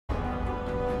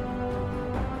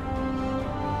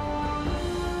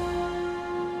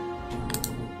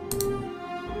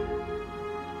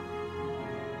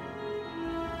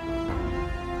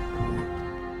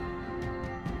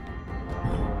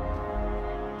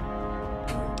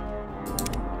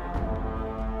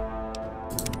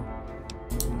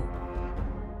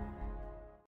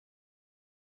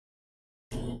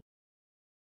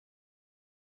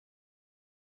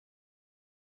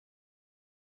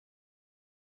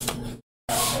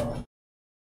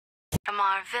From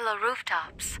our villa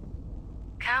rooftops,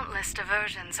 countless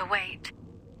diversions await.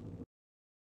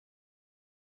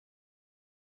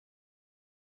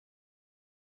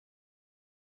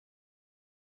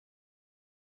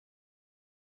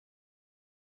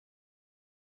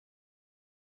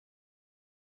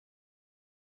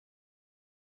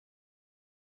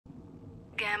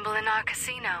 Gamble in our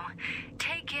casino,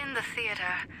 take in the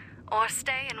theater, or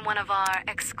stay in one of our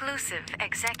exclusive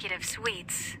executive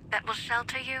suites that will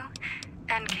shelter you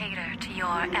and cater to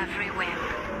your every whim.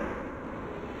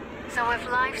 So if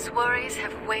life's worries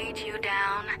have weighed you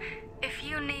down, if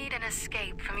you need an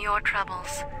escape from your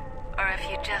troubles, or if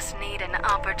you just need an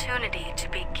opportunity to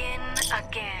begin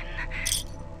again,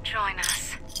 join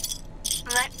us.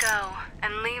 Let go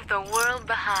and leave the world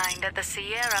behind at the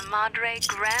Sierra Madre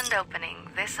grand opening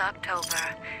this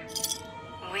October.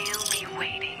 We'll be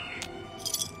waiting.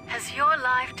 Has your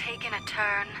life taken a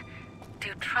turn?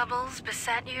 Do troubles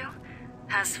beset you?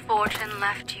 Has fortune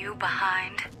left you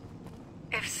behind?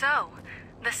 If so,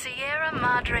 the Sierra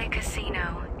Madre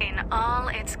Casino, in all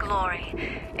its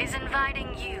glory, is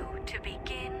inviting you to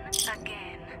begin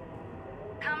again.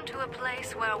 Come to a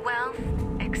place where wealth,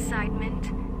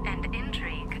 excitement, and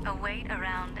intrigue await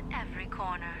around every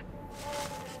corner.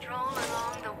 Stroll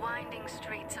along the winding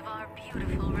streets of our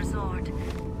beautiful resort,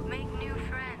 make new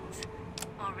friends,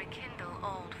 or rekindle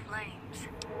old flames.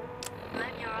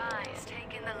 Let your eyes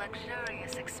take in the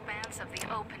luxurious expanse of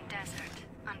the open desert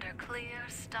under clear,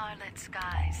 starlit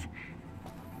skies.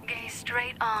 Gaze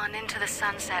straight on into the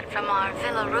sunset from our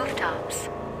villa rooftops.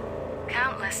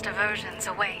 Countless diversions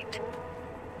await.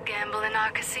 Gamble in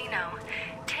our casino,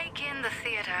 take in the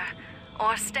theater,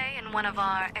 or stay in one of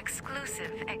our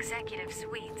exclusive executive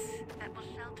suites that will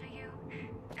shelter you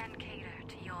and cater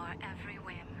to your every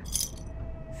whim.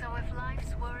 So if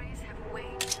life's worries have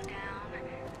weighed you down,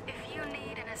 if you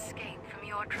need an escape from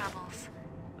your troubles,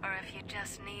 or if you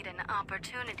just need an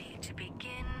opportunity to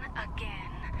begin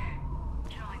again,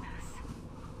 join us.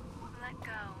 Let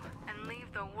go and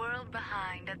leave the world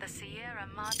behind at the Sierra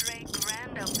Madre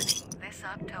grand opening this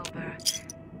October.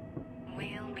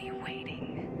 We'll be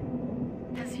waiting.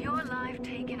 Has your life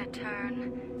taken a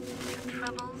turn? Do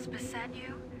troubles beset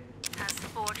you? Has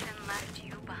fortune left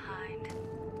you behind?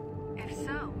 If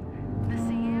so, the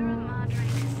Sierra Madre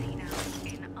Casino,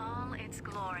 in all its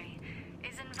glory,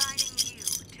 is inviting you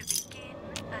to begin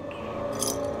again.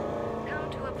 Come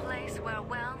to a place where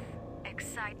wealth,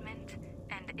 excitement,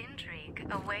 and intrigue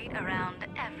await around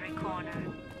every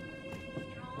corner.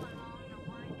 Stroll along the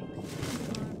winding streets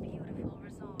of our beautiful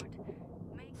resort,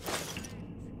 make new friends,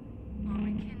 or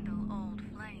rekindle old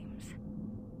flames.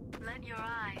 Let your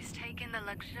eyes take in the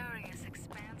luxurious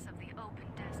expanse of the open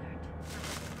desert,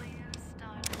 of clear,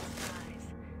 starlit skies.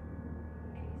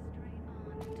 Gaze straight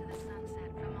on into the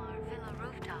sunset from our villa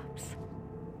rooftops.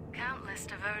 Countless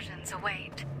diversions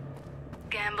await.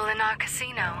 Gamble in our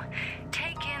casino,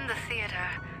 take in the theater,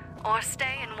 or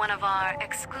stay in one of our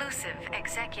exclusive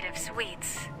executive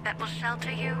suites that will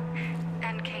shelter you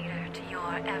and cater to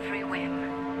your every whim.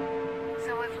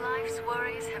 So if life's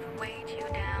worries have weighed you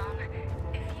down,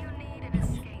 if you need an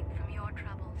escape from your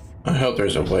troubles, I hope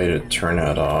there's a way to turn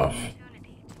that off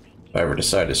if I ever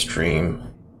decide to stream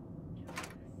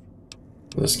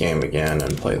this game again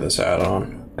and play this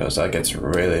add-on, because that gets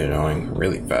really annoying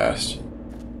really fast.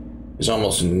 There's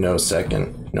almost no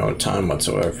time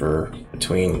whatsoever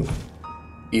between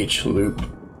each loop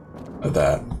of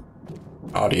that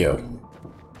audio.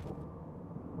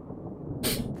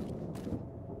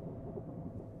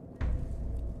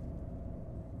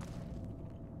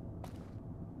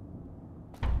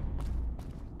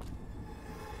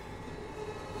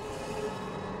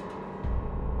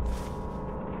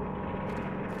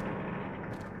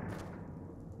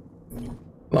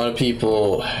 A lot of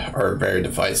people are very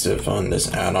divisive on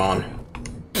this add-on,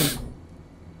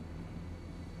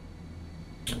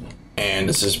 and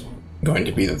this is going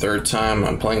to be the third time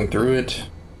I'm playing through it,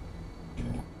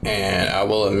 and I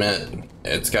will admit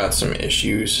it's got some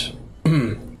issues,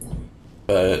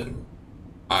 but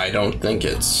I don't think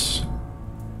it's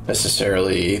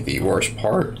necessarily the worst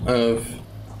part of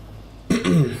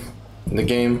the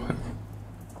game.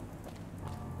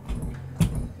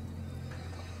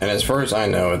 And as far as I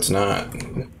know, it's not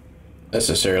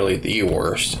necessarily the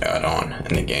worst add-on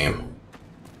in the game.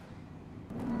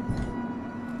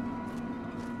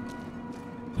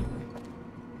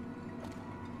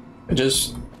 It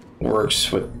just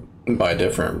works by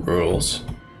different rules.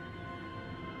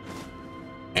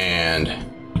 And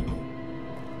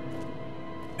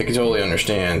I can totally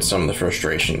understand some of the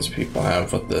frustrations people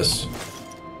have with this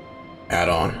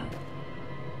add-on.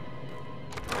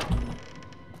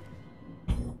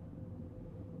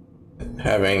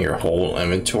 having your whole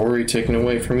inventory taken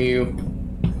away from you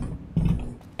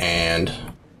and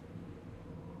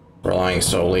relying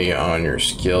solely on your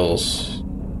skills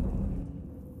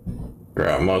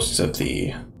throughout most of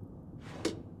the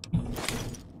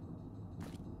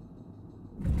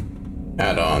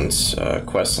add-ons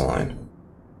quest line,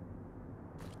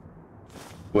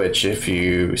 which if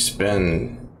you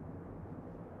spend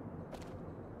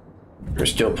your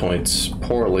skill points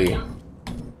poorly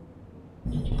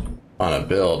on a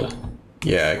build,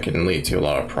 yeah, it can lead to a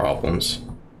lot of problems.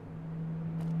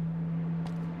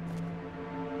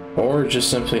 Or just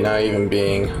simply not even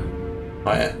being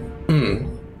high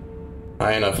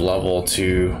enough level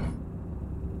to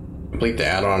complete the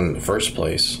add-on in the first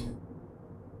place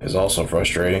is also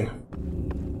frustrating.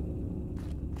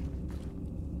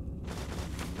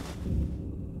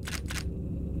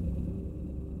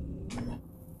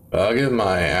 But I'll give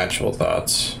my actual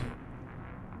thoughts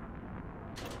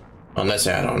on this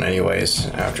add-on anyways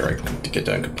after I get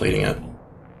done completing it.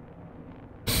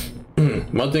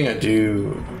 One thing I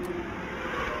do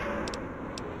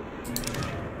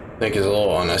think is a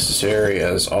little unnecessary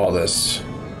is all this,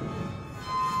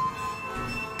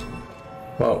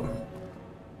 well,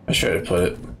 I should have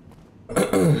put it.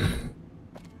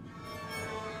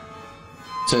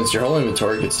 Since your whole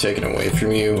inventory gets taken away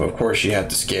from you, of course you have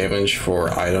to scavenge for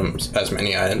items, as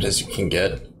many items as you can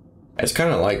get. It's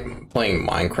kind of like playing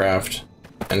Minecraft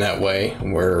in that way,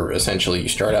 where essentially you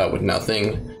start out with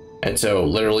nothing, and so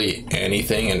literally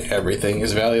anything and everything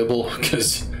is valuable,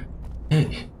 because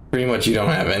pretty much you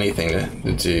don't have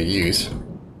anything to use.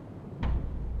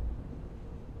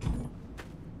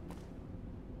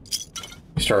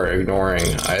 You start ignoring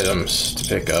items to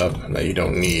pick up that you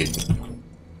don't need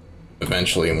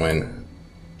eventually when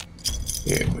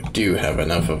you do have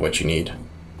enough of what you need.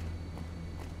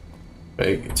 But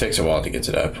it takes a while to get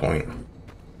to that point.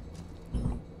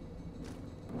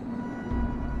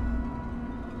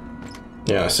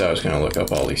 Yeah, so I was gonna look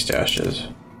up all these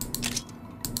stashes.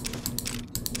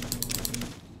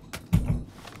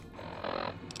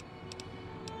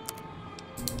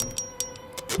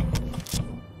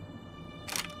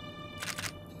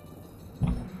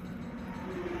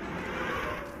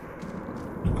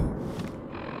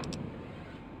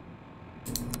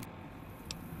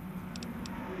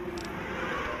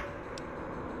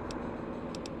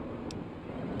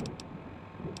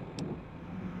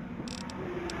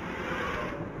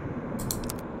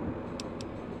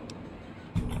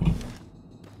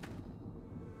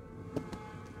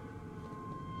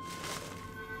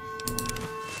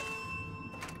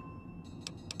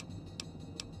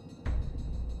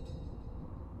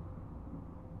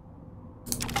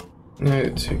 Yeah,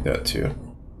 I'd take that too.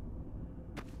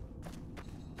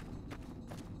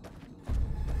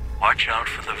 Watch out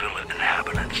for the villa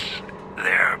inhabitants.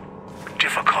 They're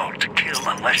difficult to kill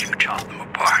unless you chop them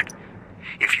apart.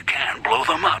 If you can, blow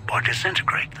them up or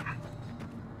disintegrate them.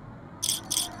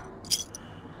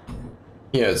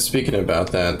 Yeah, speaking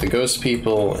about that, the ghost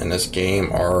people in this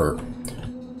game are...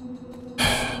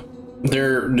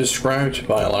 they're described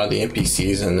by a lot of the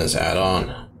NPCs in this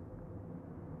add-on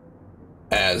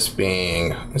as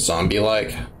being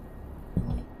zombie-like,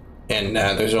 and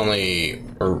there's only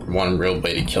one real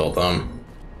way to kill them,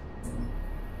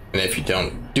 and if you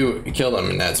don't kill them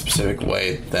in that specific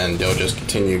way, then they'll just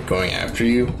continue going after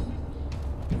you.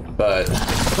 But I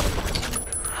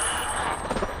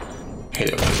hate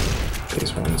it when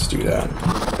these ones do that.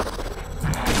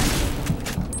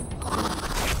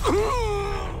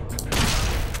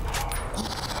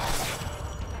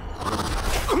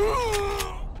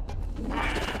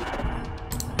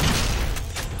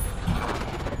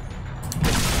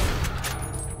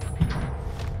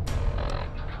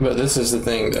 But this is the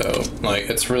thing though, like,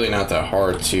 it's really not that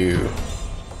hard to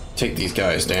take these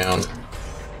guys down.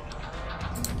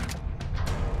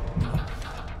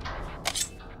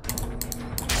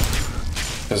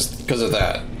 Because of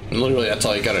that. Literally, that's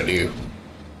all you gotta do.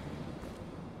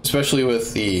 Especially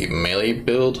with the melee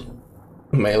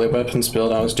weapons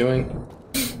build I was doing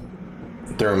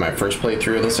during my first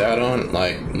playthrough of this add-on.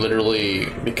 Like, literally,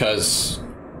 because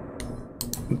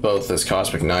both this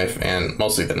Cosmic Knife and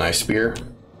mostly the Knife Spear,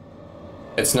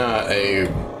 it's not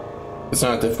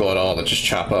difficult at all to just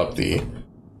chop up the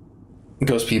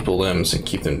ghost people limbs and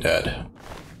keep them dead.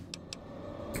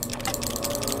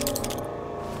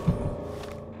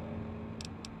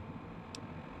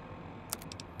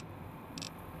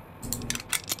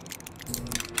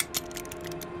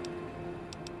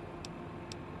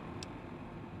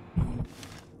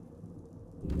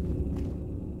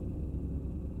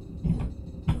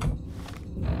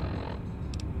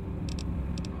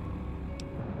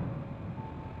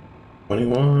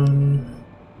 21.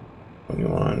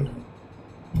 21.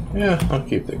 Yeah, I'll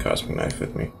keep the cosmic knife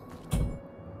with me.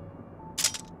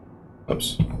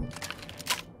 Oops.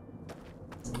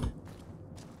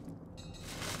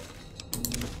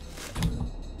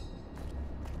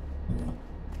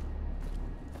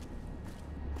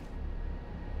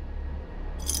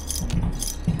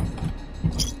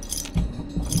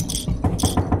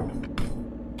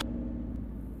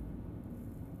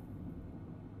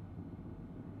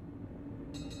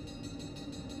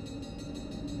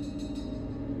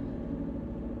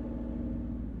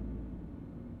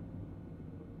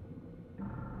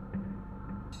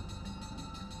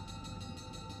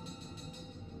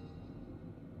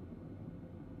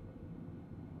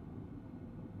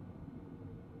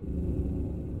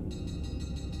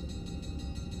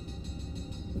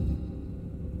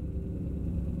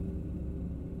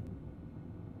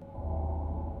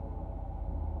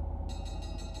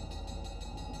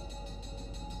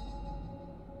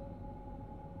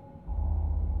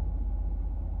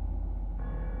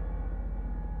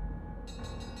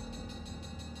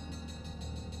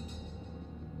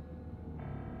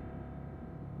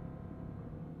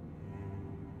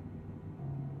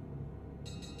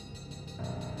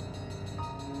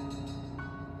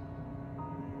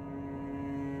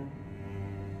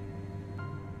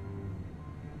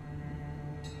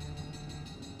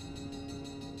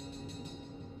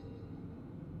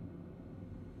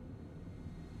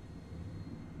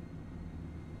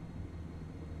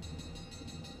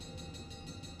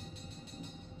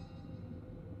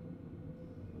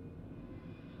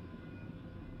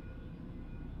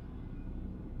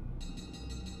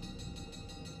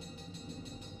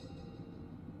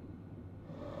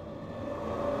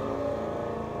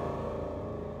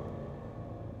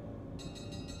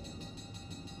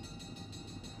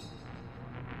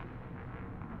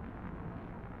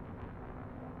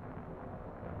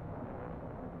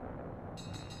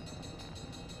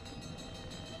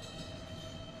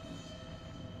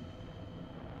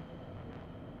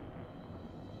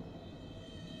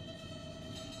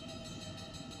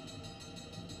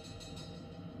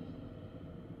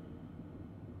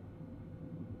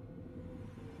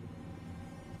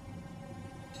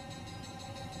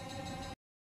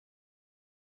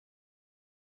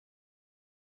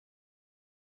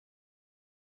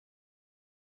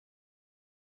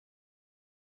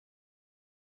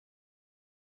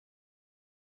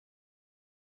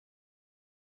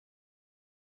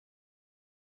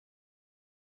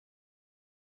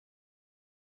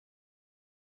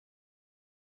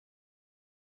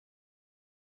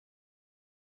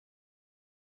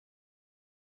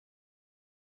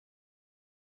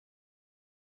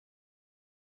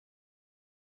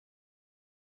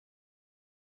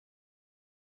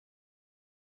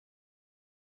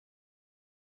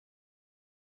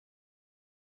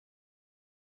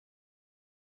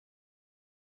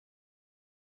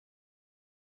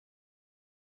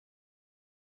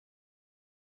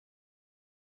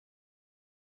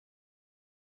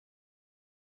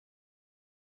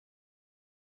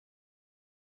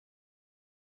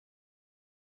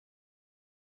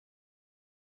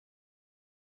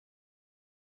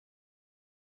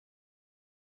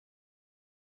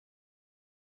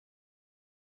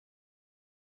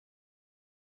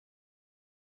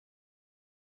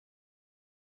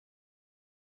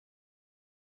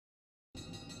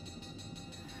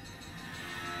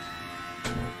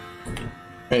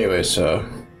 Anyway, so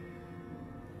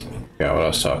forgot what I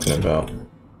was talking about.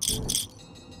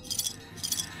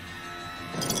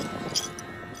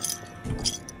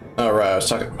 Oh right, I was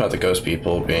talking about the ghost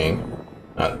people being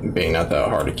not that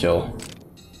hard to kill.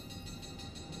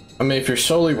 I mean, if you're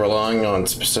solely relying on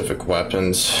specific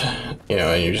weapons, you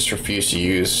know, and you just refuse to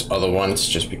use other ones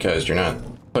just because you're not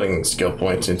putting skill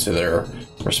points into their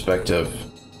respective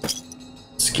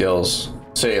skills.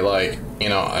 Say, like, you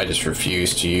know, I just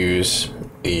refuse to use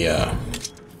the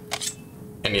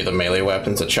any of the melee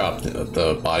weapons that chop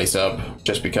the bodies up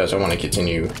just because I want to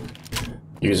continue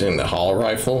using the hollow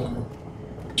rifle.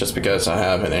 Just because I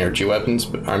have an energy weapons,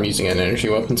 I'm using an energy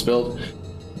weapons build.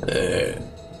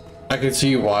 I could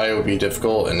see why it would be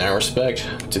difficult in that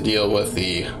respect to deal with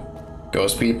the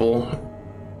ghost people,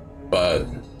 but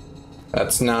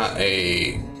that's not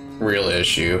a real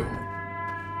issue.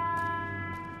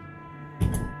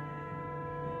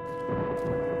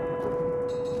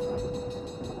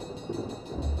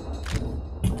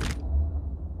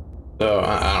 So,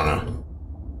 I don't know.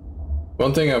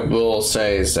 One thing I will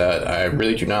say is that I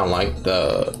really do not like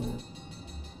the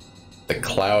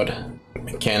cloud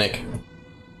mechanic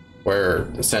where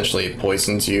essentially it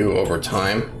poisons you over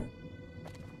time.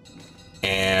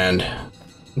 And,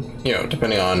 you know,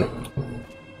 depending on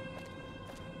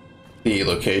the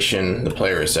location the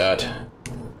player is at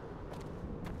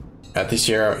the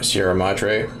Sierra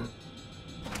Madre.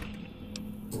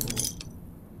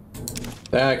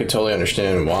 That I could totally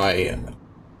understand why,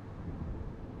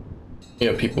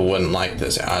 you know, people wouldn't like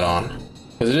this add-on,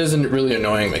 because it isn't really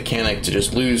annoying mechanic to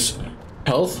just lose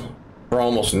health for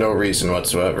almost no reason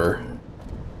whatsoever.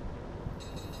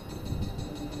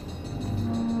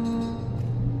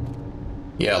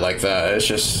 Yeah, like that. It's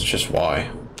just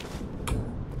why.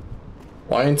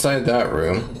 Why inside that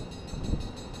room,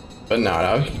 but not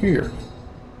out here?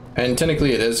 And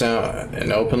technically it is out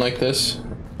and open like this.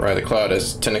 Right, the cloud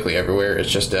is technically everywhere. It's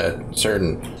just that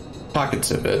certain pockets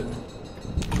of it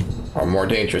are more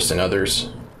dangerous than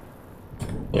others.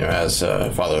 You know, as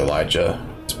Father Elijah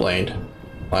explained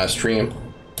last stream.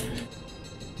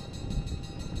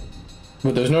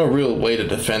 But there's no real way to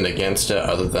defend against it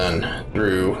other than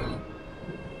through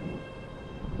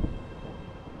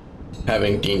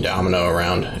having Dean Domino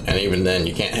around, and even then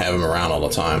you can't have him around all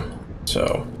the time.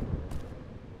 So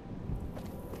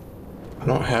I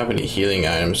don't have any healing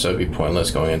items, so it'd be pointless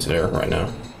going into there right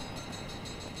now.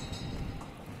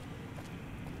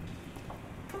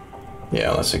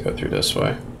 Yeah, let's go through this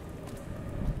way.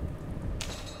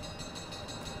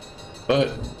 But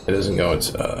it doesn't go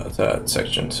into that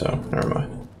section, so never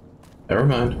mind. Never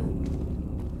mind.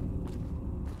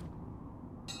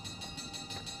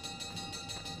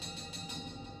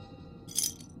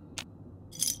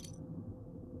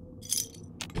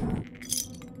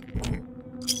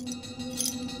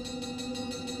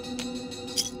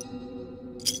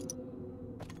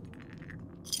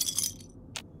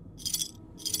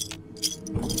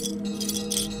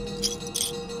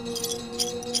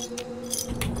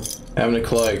 Having to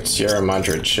collect Sierra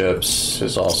Madre chips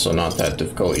is also not that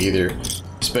difficult either,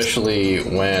 especially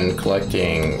when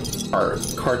collecting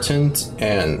cartons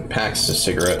and packs of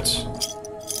cigarettes.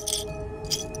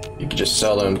 You can just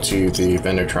sell them to the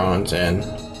Vendertrons and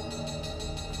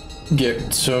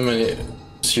get so many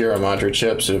Sierra Madre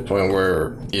chips to the point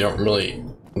where you don't really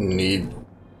need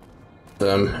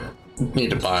them. You need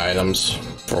to buy items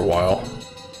for a while.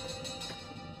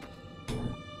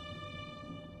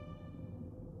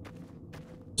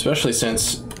 Especially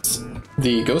since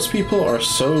the ghost people are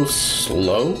so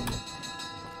slow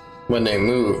when they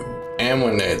move and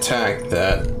when they attack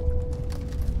that,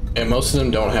 and most of them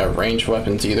don't have ranged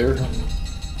weapons either.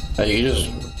 You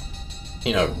just,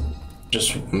 you know,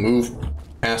 just move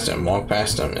past them, walk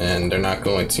past them, and they're not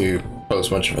going to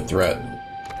pose much of a threat.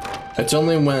 It's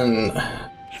only when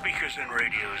Speakers and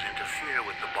radios interfere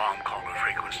with the bomb caller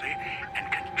frequency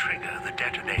and can trigger the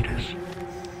detonators.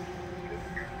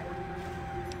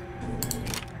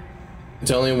 It's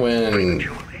only when...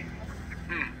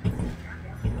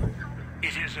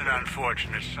 It is an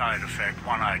unfortunate side effect,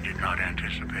 one I did not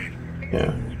anticipate.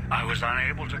 Yeah. I was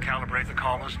unable to calibrate the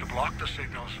callers to block the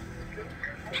signals.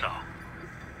 So,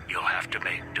 you'll have to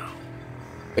make do.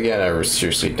 Again, I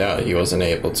seriously doubt he wasn't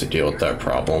able to deal with that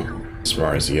problem, as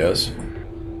smart as he is.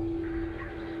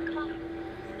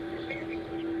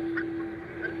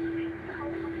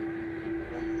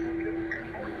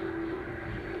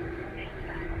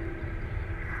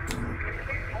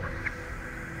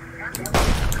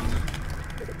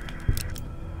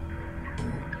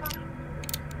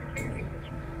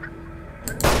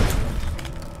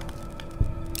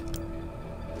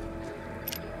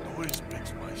 Noise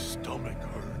makes my stomach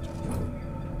hurt.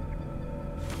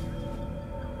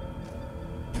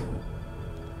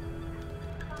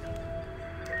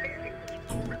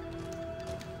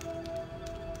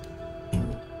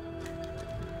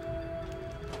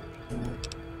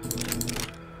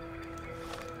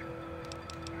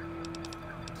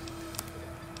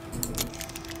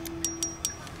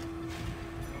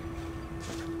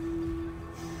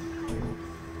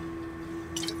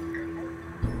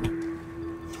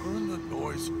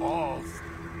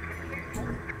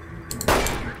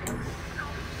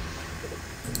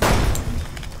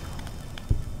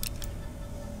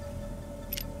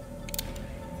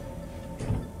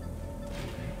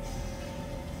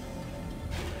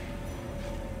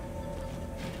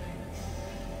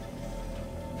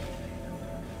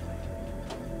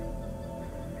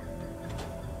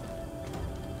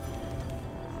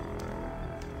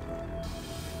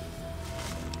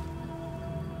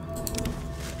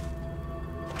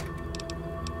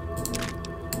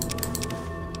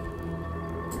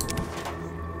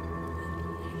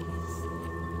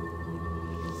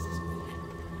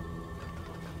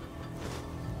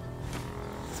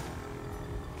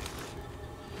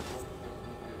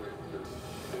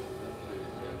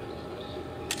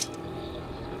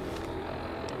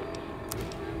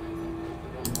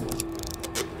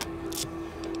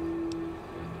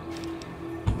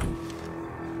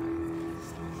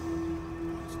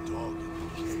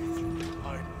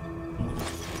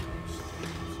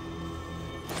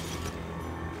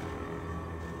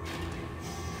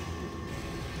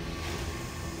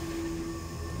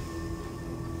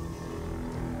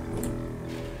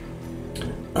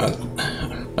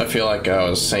 feel like I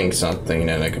was saying something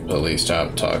and I completely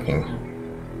stopped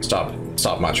talking.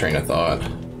 Stop my train of thought.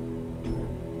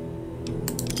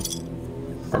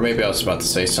 Or maybe I was about to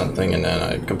say something and then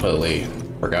I completely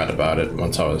forgot about it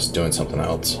once I was doing something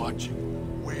else.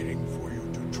 Watching, waiting for you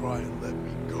to try and let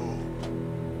me go.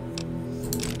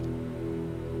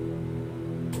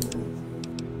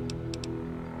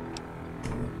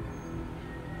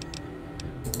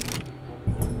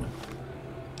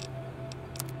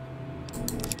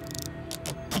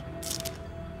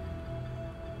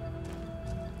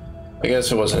 I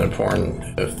guess it wasn't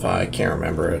important if I can't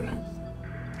remember it.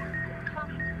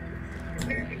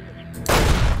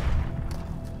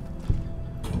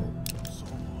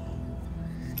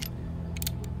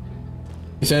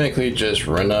 You technically just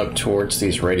run up towards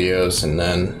these radios and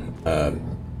then,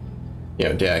 you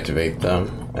know, deactivate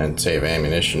them and save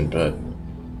ammunition, but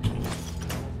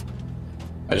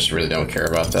I just really don't care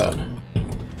about that.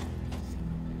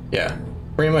 Yeah,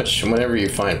 pretty much whenever you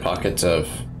find pockets of,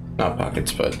 not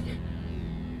pockets, but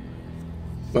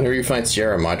whenever you find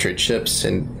Sierra Madre chips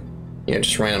and, you know,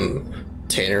 just random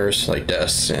containers like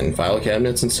desks and file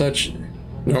cabinets and such,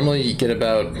 normally you get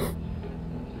about,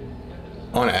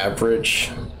 on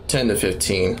average, 10 to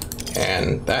 15,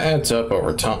 and that adds up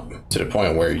over time to the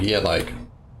point where you get like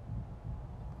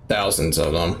thousands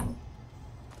of them.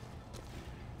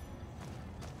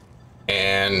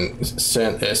 And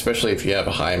especially if you have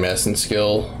a high medicine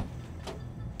skill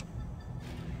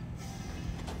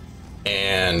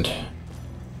and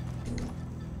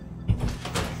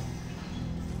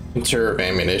conserve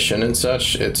ammunition and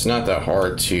such, it's not that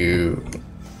hard to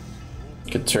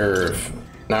conserve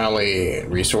not only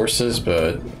resources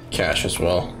but cash as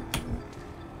well.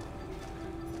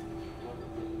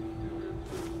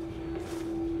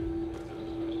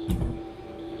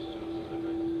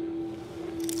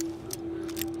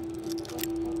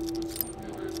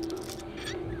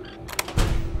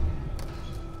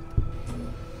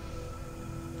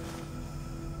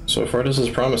 So far this is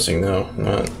promising though,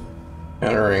 not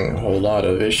encountering a whole lot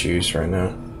of issues right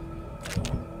now.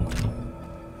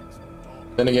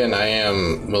 Then again, I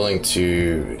am willing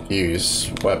to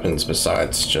use weapons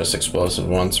besides just explosive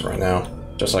ones right now,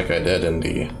 just like I did in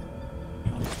the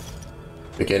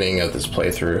beginning of this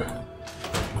playthrough.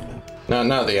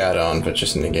 Not the add-on, but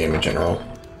just in the game in general.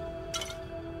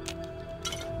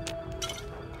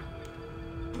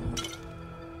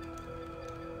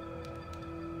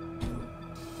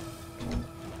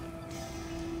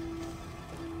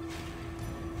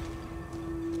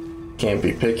 Can't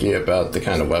be picky about the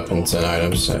kind of weapons and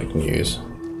items I can use.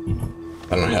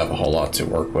 I don't have a whole lot to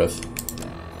work with.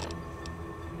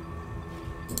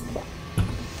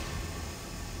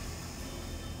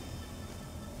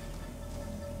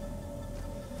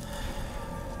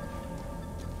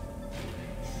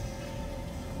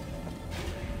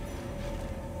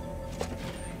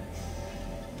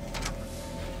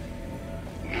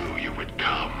 Knew you would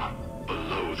come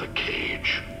below the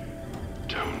cage.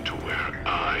 Down to where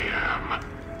I am.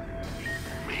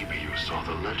 Maybe you saw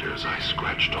the letters I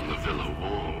scratched on the villa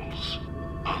walls.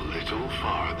 A little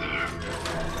farther.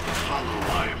 Follow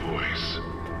my voice.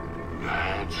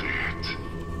 That's it.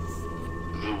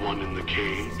 The one in the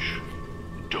cage?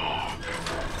 Dog.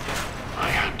 I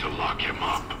had to lock him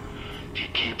up. He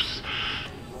keeps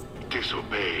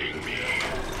disobeying me.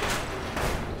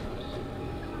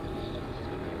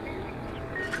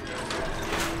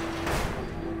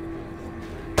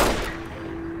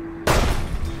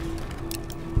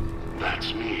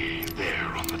 That's me, there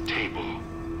on the table.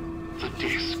 The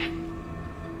disc.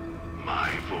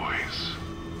 My voice.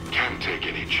 Can't take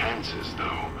any chances,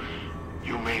 though.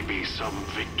 You may be some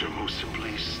victim who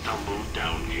simply stumbled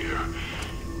down here.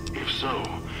 If so,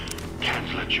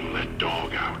 can't let you let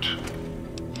Dog out.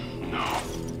 No,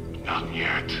 not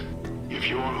yet. If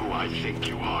you're who I think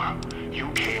you are, you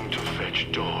came to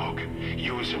fetch Dog.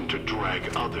 Use him to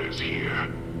drag others here.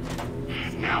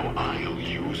 Now I'll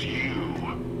use you.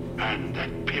 And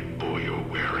that Pip-Boy you're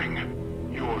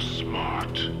wearing. You're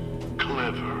smart,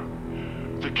 clever.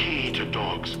 The key to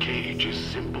Dog's cage is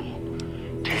simple.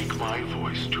 Take my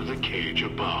voice to the cage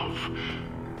above.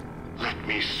 Let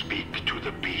me speak to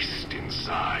the beast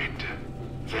inside.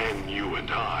 Then you and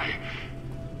I,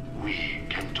 we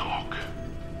can talk.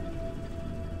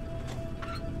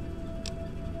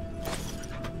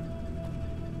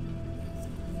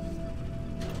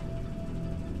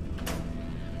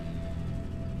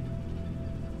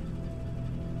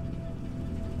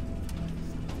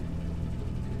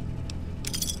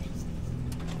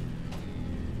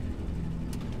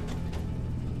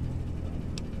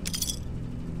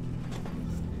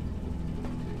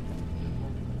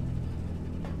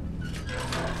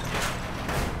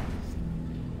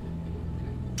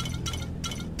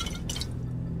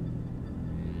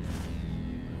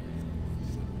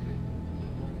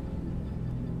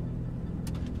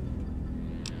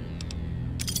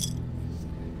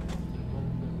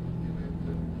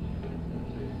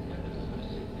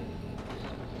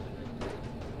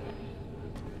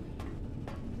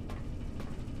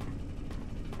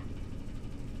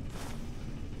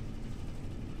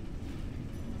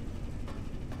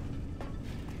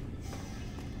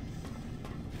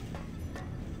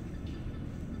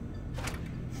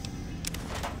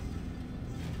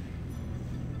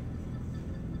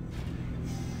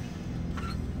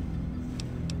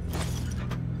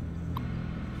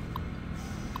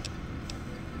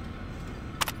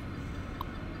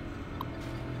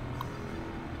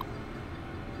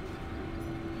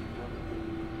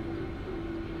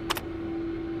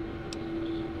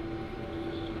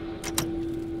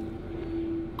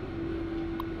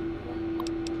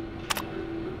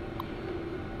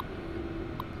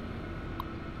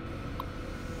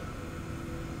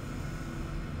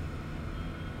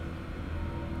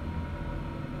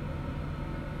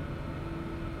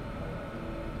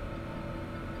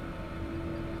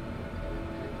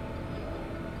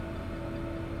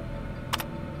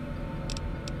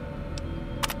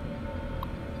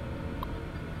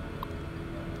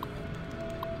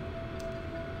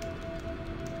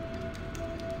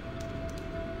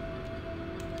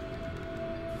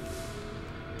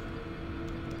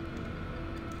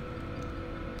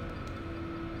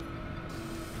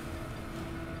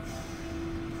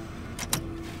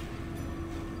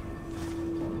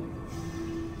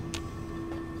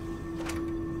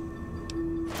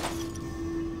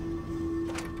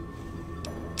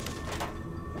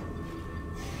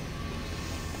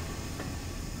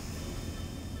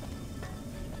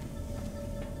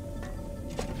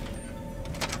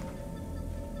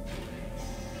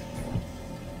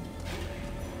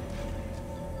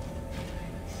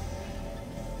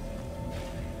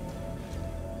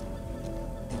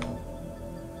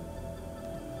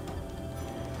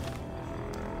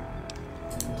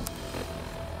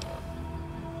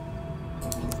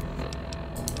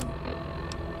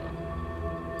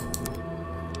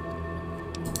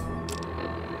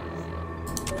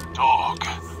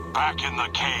 back in the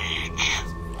cage.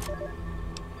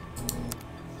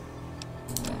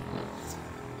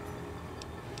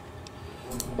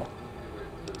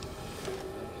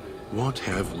 What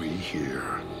have we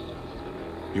here?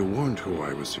 You weren't who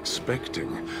I was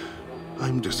expecting.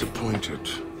 I'm disappointed.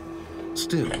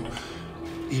 Still,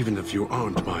 even if you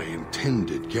aren't my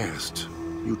intended guest,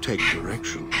 you take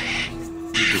direction.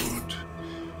 Good.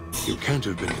 You can't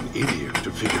have been an idiot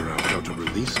to figure out how to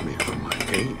release me from my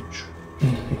cage.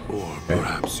 Or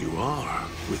perhaps you are,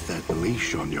 with that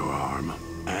leash on your arm,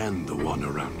 and the one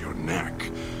around your neck.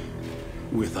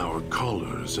 With our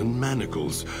collars and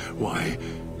manacles, why,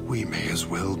 we may as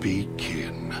well be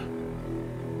kin.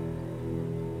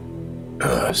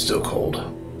 Still cold.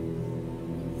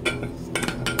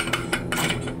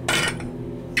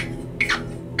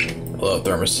 Hello,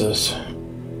 thermostat.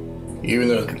 Even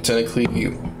though technically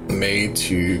made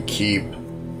to keep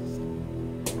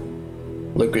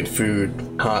liquid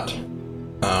food hot,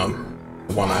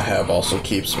 the one I have also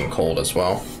keeps them cold as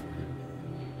well.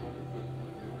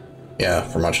 Yeah,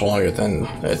 for much longer than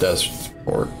it does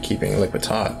for keeping liquids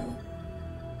hot.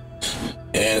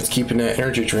 And it's keeping that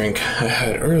energy drink I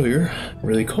had earlier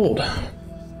really cold.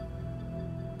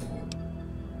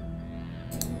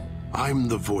 I'm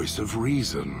the voice of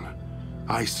reason.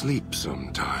 I sleep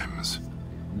sometimes.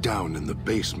 Down in the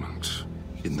basement,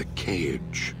 in the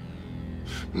cage.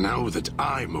 Now that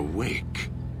I'm awake,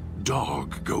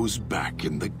 Dog goes back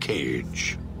in the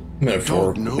cage.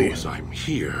 Dog knows I'm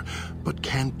here, but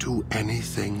can't do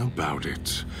anything about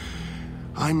it.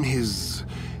 I'm his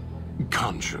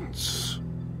conscience.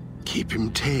 Keep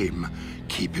him tame,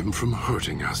 keep him from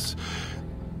hurting us,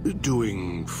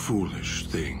 doing foolish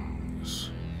things.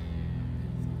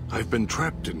 I've been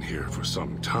trapped in here for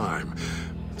some time.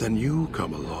 Then you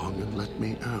come along and let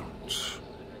me out.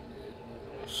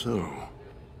 So,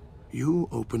 you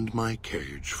opened my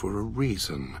cage for a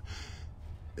reason.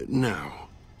 Now,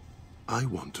 I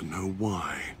want to know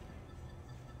why.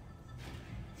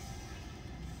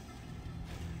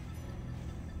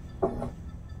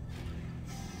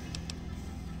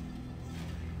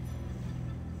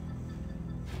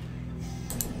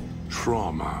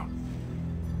 Trauma.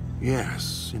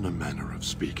 Yes, in a manner of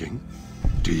speaking.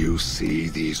 Do you see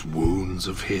these wounds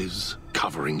of his,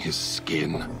 covering his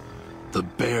skin? The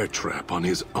bear trap on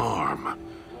his arm.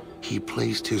 He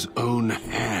placed his own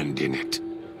hand in it.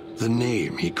 The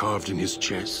name he carved in his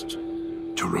chest.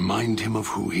 To remind him of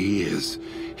who he is,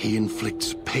 he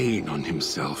inflicts pain on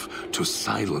himself to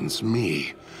silence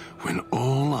me, when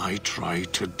all I try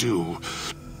to do...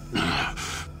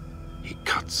 He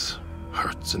cuts,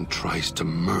 hurts, and tries to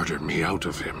murder me out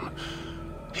of him.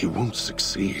 He won't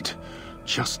succeed.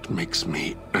 Just makes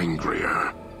me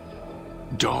angrier.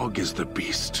 Dog is the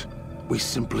beast. We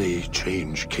simply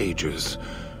change cages,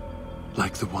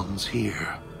 like the ones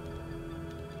here.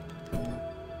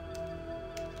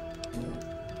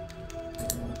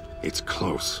 It's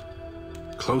close.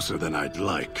 Closer than I'd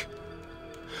like.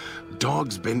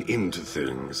 Dog's been into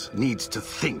things, needs to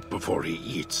think before he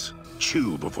eats,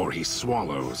 chew before he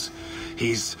swallows.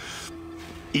 He's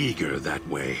eager that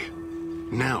way.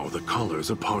 Now the collar's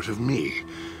a part of me.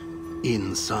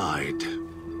 Inside.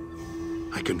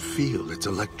 I can feel its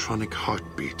electronic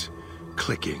heartbeat,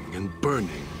 clicking and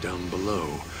burning down below.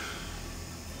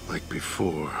 Like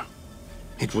before.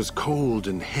 It was cold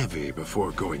and heavy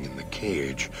before going in the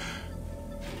cage.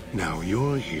 Now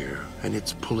you're here, and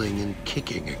it's pulling and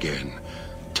kicking again,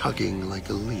 tugging like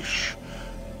a leash.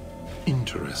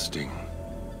 Interesting.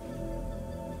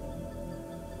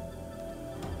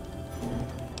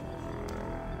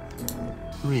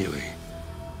 Really?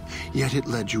 Yet it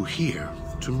led you here,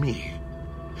 to me.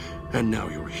 And now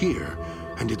you're here,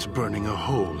 and it's burning a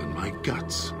hole in my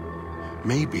guts.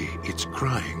 Maybe it's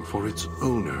crying for its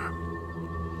owner.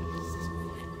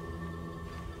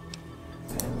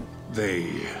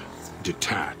 They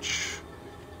detach.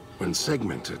 When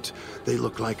segmented, they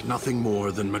look like nothing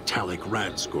more than metallic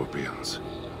rad scorpions.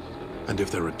 And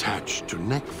if they're attached to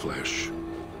neck flesh,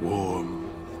 warm,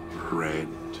 red.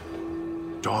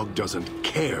 Dog doesn't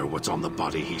care what's on the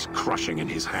body he's crushing in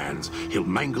his hands. He'll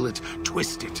mangle it,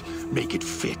 twist it, make it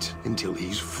fit until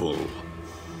he's full.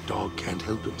 Dog can't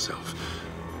help himself.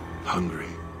 Hungry,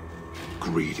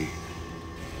 greedy.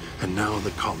 And now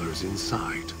the collar's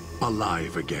inside,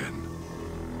 alive again.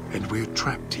 And we're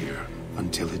trapped here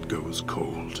until it goes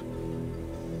cold.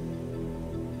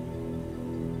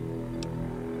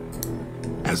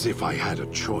 As if I had a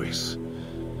choice.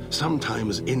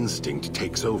 Sometimes instinct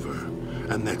takes over,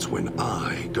 and that's when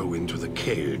I go into the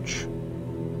cage.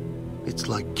 It's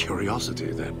like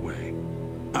curiosity that way.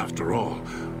 After all,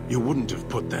 you wouldn't have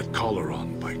put that collar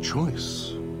on by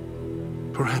choice,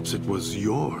 Perhaps it was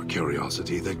your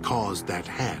curiosity that caused that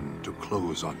hand to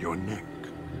close on your neck.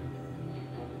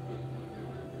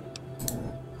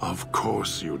 Of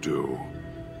course you do.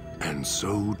 And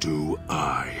so do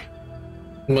I.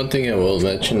 One thing I will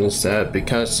mention is that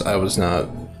because I was not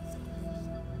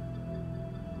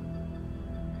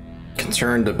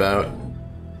concerned about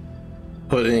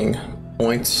putting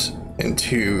points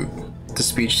into the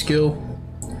speech skill,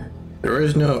 there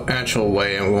is no actual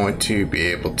way I'm going to be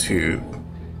able to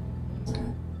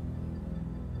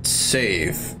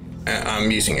save,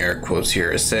 I'm using air quotes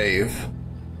here, save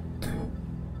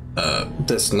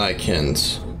this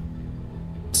Nike's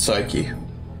psyche.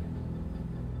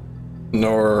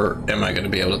 Nor am I going to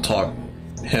be able to talk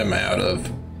him out of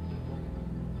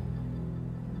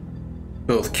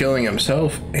both killing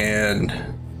himself and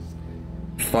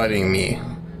fighting me.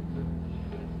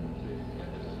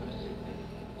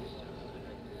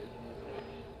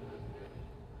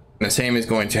 The same is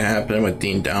going to happen with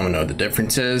Dean Domino. The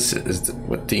difference is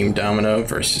with Dean Domino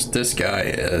versus this guy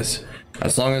is,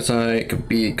 as long as I could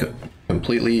be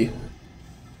completely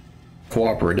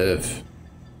cooperative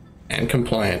and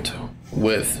compliant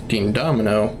with Dean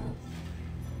Domino,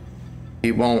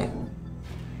 he won't,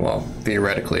 well,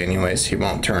 theoretically anyways, he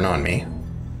won't turn on me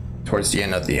towards the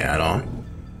end of the add-on.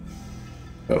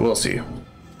 But we'll see.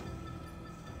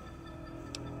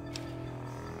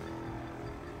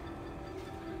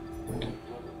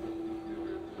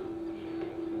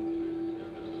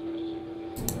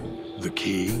 The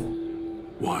key?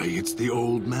 Why, it's the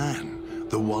old man,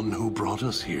 the one who brought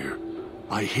us here.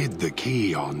 I hid the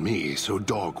key on me so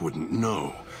Dog wouldn't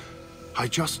know. I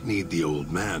just need the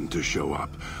old man to show up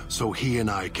so he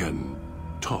and I can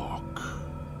talk.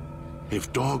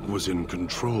 If Dog was in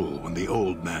control when the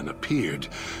old man appeared,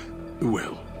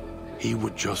 well, he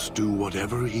would just do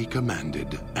whatever he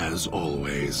commanded, as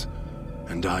always.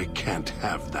 And I can't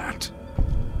have that.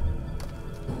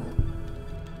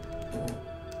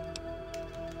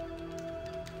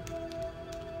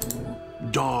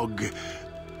 Dog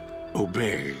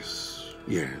obeys,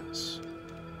 yes.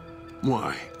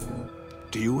 Why?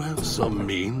 Do you have some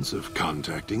means of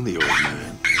contacting the old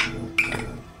man?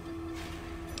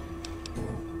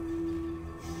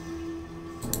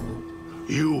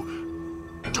 You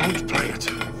don't play it.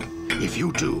 If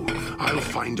you do, I'll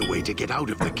find a way to get out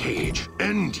of the cage.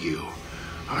 End you.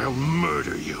 I'll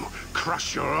murder you,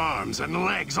 crush your arms and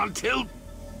legs until...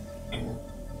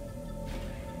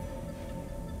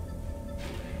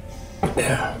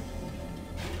 Yeah.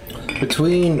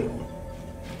 Between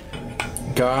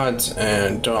God's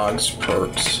and Dog's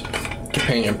perks,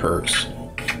 companion perks,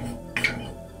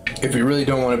 if you really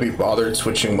don't want to be bothered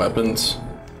switching weapons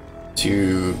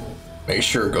to make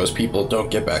sure Ghost people don't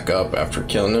get back up after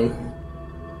killing them,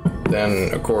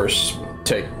 then of course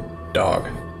take Dog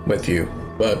with you.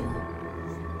 But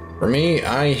for me,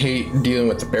 I hate dealing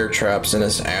with the bear traps in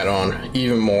this add-on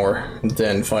even more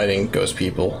than fighting Ghost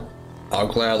people. I'll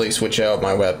gladly switch out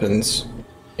my weapons,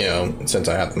 you know, since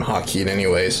I have them hotkeyed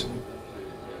anyways.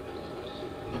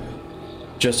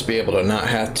 Just to be able to not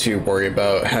have to worry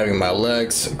about having my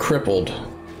legs crippled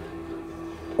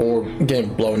or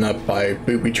getting blown up by a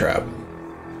booby trap.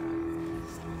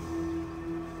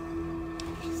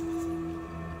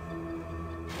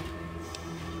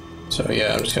 So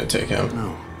yeah, I'm just gonna take him.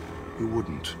 No, you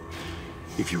wouldn't.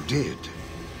 If you did,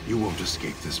 you won't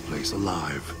escape this place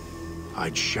alive.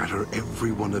 I'd shatter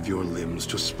every one of your limbs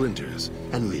to splinters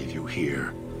and leave you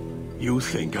here. You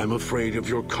think I'm afraid of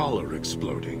your collar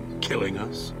exploding, killing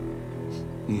us?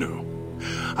 No.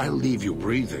 I'll leave you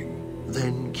breathing,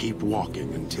 then keep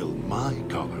walking until my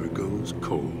collar goes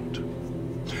cold.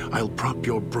 I'll prop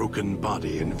your broken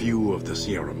body in view of the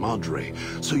Sierra Madre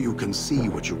so you can see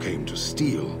what you came to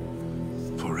steal,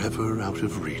 forever out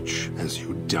of reach as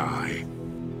you die.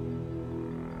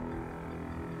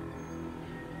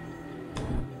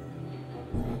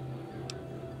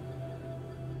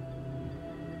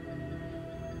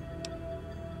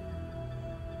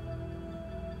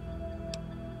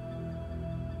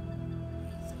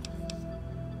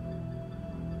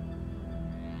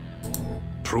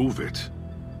 Prove it.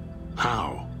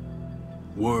 How?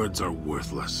 Words are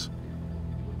worthless.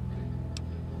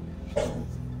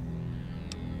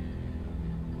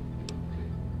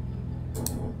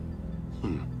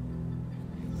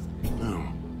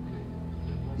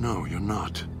 No, you're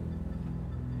not.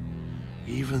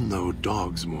 Even though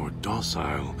Dog's more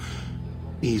docile,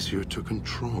 easier to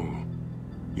control.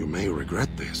 You may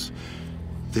regret this.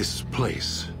 This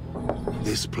place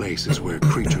is where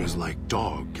creatures like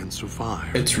Dog can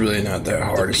survive. It's really not that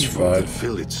hard to The people that survive.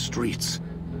 fill its streets.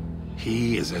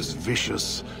 He is as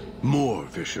vicious, more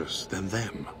vicious than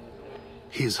them.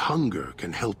 His hunger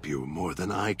can help you more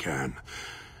than I can.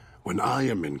 When I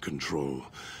am in control,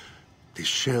 the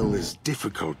shell is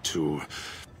difficult to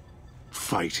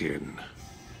fight in.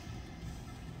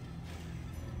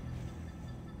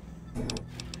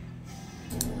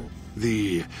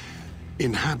 The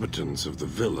inhabitants of the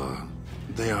villa,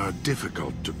 they are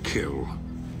difficult to kill.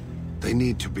 They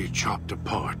need to be chopped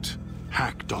apart,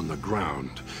 hacked on the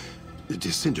ground,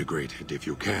 disintegrated if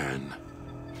you can.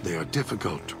 They are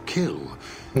difficult to kill.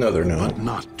 No, they're not. But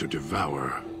not to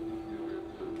devour.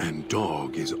 And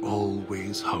Dog is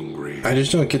always hungry. I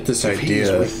just don't get this If he is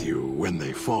idea. with you when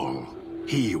they fall,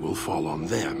 he will fall on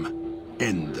them,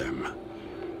 end them.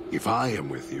 If I am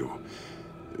with you,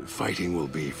 fighting will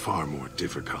be far more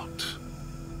difficult.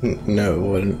 No, it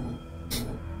wouldn't.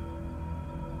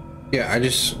 Yeah,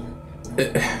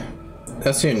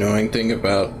 that's the annoying thing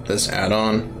about this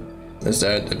add-on, is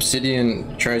that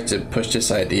Obsidian tries to push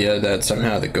this idea that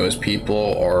somehow the ghost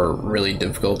people are really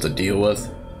difficult to deal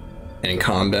with in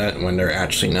combat when they're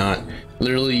actually not.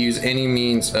 Literally use any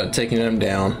means of taking them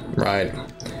down, right?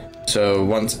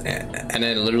 So and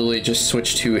then literally just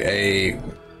switch to a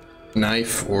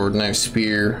knife or knife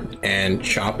spear and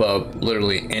chop up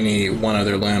literally any one of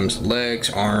their limbs, legs,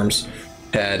 arms,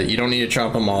 head. You don't need to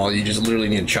chop them all, you just literally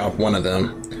need to chop one of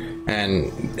them.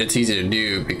 And it's easy to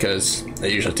do because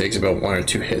it usually takes about 1 or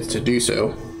 2 hits to do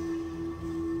so.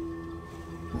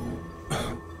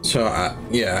 So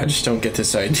yeah, I just don't get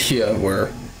this idea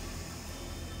where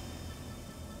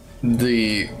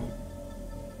the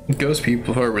ghost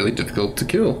people are really difficult to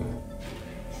kill.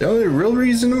 The only real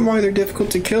reason why they're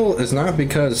difficult to kill is not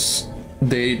because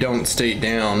they don't stay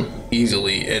down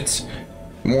easily. It's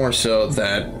more so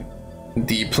that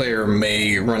the player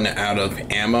may run out of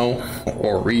ammo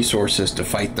or resources to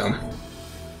fight them.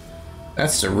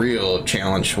 That's the real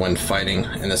challenge when fighting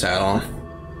in this add-on.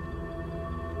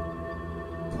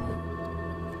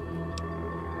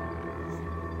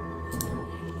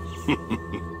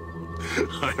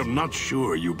 I am not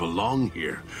sure you belong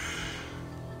here.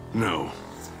 No,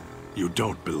 you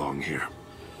don't belong here.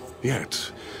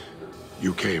 Yet,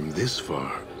 you came this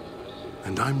far,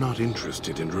 and I'm not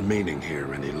interested in remaining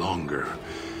here any longer.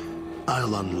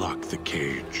 I'll unlock the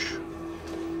cage.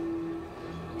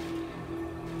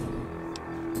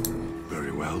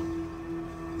 Very well.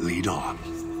 Lead on.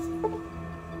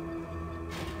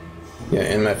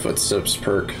 Yeah, In My Footsteps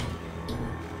perk.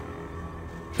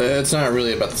 It's not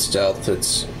really about the stealth,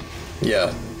 it's...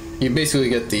 yeah. You basically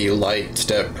get the light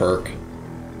step perk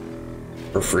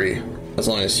for free, as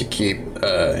long as you keep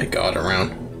God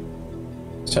around.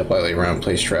 Step lightly around,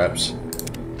 place traps.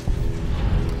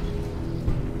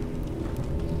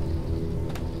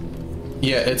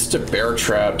 Yeah, it's the bear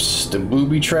traps, the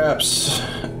booby traps,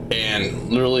 and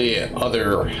literally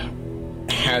other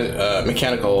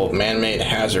mechanical man-made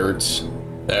hazards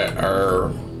that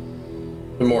are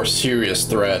the more serious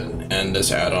threat in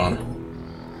this add-on.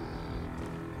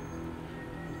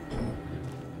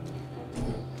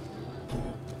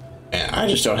 And I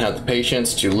just don't have the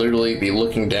patience to literally be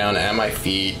looking down at my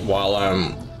feet while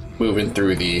I'm moving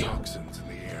through the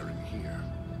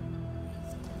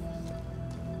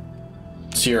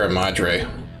Sierra Madre.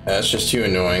 That's just too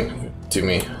annoying to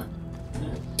me.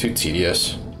 Too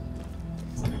tedious.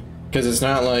 Because it's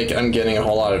not like I'm getting a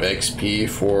whole lot of XP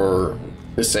for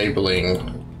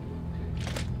disabling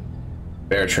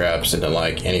bear traps and the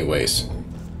like anyways.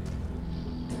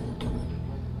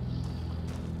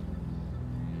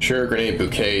 Sure, grenade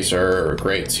bouquets are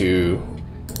great to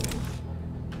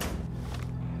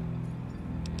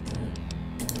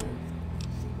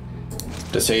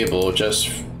disable just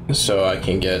so I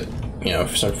can get, you know,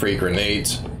 some free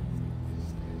grenades.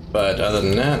 But other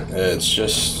than that, it's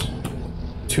just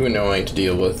too annoying to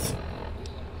deal with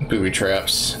booby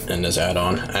traps in this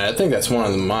add-on. I think that's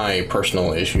one of my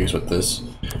personal issues with this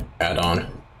add-on.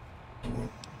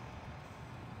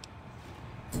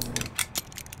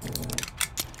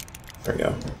 There we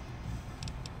go.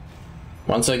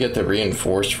 Once I get the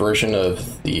reinforced version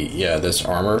of the, this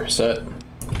armor set,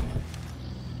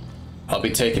 I'll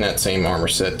be taking that same armor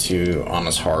set to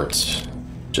Honest Hearts,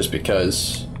 just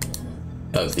because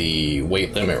of the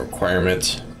weight limit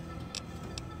requirement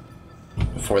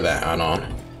for that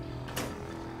add-on.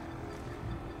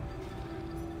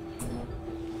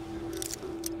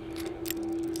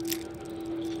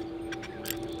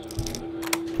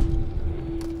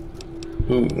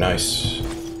 Ooh, nice.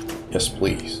 Yes,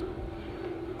 please.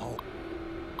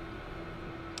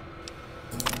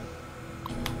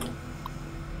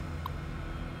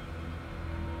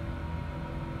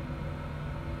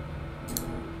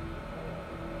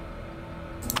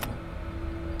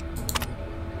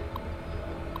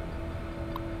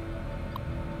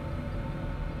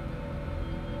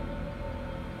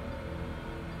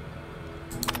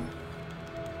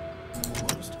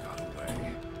 Almost got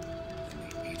away.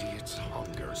 And the idiot's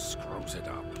hunger screws it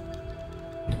up.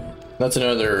 That's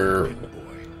another.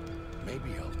 Boy,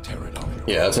 maybe I'll tear it off your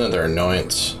Yeah, that's another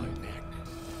annoyance. my neck.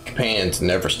 Companions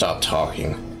never stop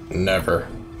talking. Never.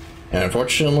 And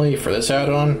unfortunately, for this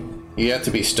add-on, you have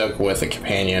to be stuck with a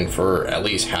companion for at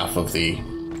least half of the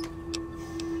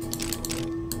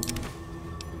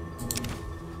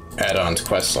add-on's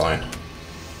quest line.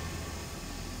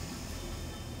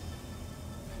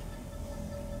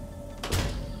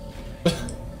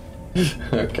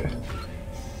 Okay.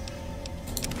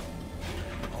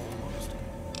 Almost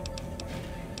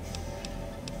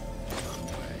got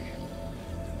away.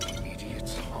 And the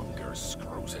idiot's hunger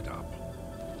screws it up.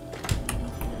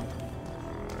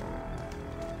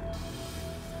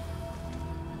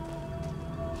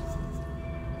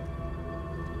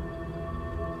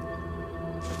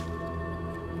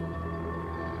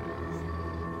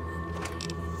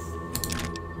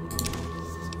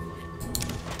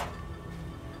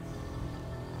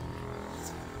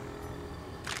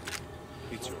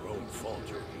 It's your own fault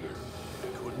you're here.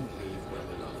 I couldn't leave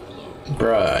well enough alone.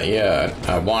 Bruh, yeah,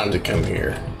 I wanted to come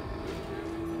here.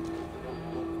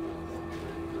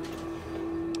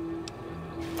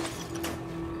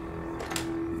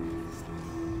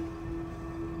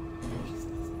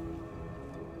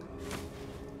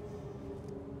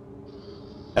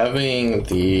 Having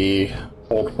the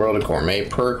Old World Gourmet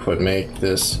perk would make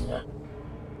this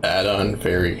add-on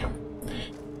very,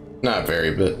 not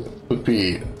very, but would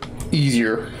be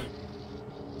easier,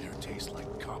 Their taste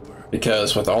like copper,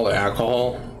 because with all the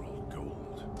alcohol world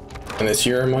gold. in this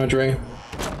Sierra Madre,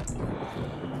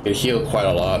 it healed quite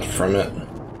a lot from it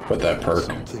with that perk.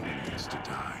 Something needs to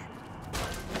die.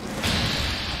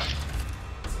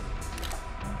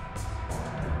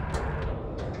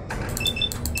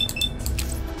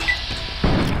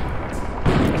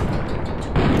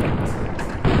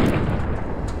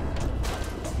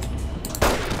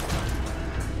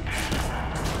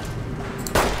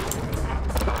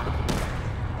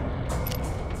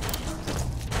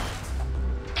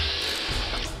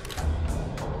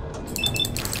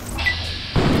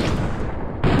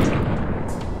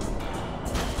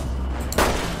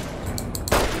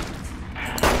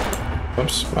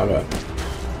 Oops, my bad.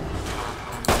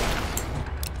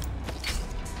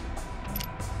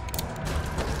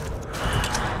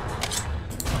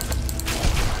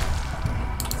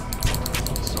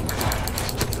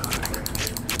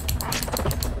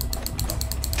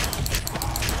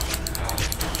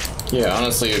 Yeah,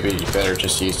 honestly, it'd be better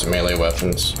just to use the melee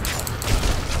weapons.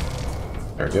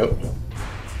 There we go.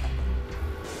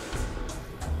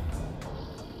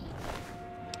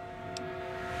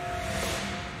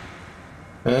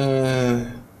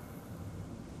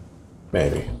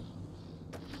 Maybe.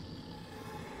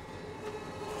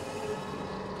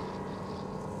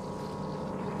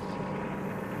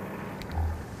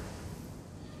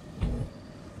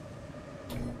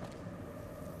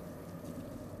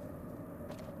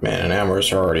 Man, an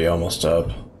hour's already almost up.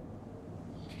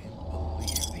 Believe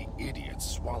the idiot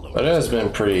swallowed. But it has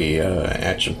been pretty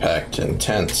action-packed,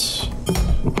 intense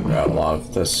throughout a lot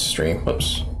of this stream.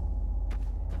 Whoops.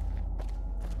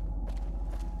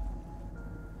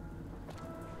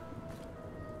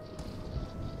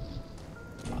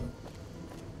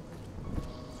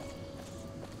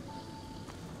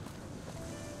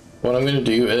 What I'm going to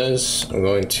do is I'm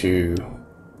going to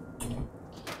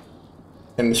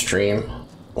end the stream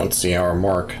once the hour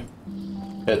mark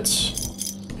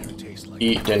hits, Their taste like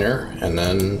eat dinner, and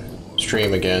then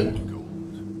stream again.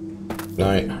 gold.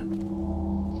 Night.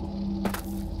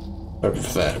 Or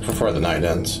before the night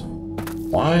ends.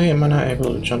 Why am I not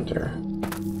able to jump there?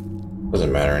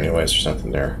 Doesn't matter anyways, there's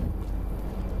nothing there.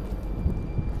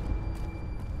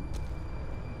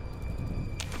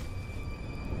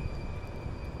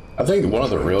 I think one of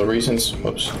the real reasons,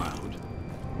 whoops, Cloud.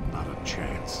 Not a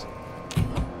chance.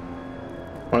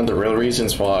 one of the real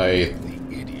reasons why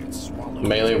The idiot swallowed.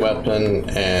 melee weapon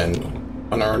and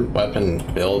unarmed weapon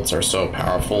builds are so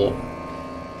powerful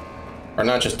are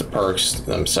not just the perks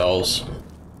themselves,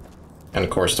 and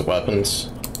of course the weapons,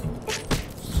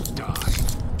 Die.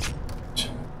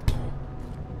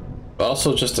 but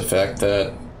also just the fact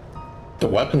that the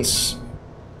weapons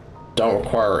don't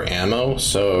require ammo,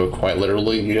 so quite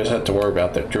literally you just have to worry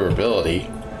about their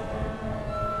durability.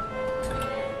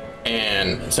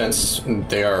 And since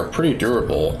they are pretty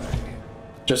durable,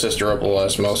 just as durable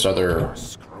as most other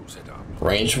Screws it up.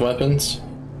 ranged weapons,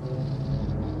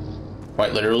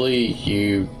 quite literally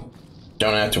you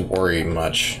don't have to worry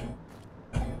much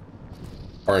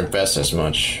or invest as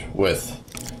much with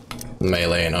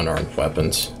melee and unarmed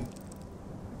weapons.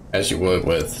 as you would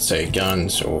with, say,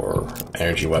 guns or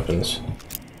energy weapons.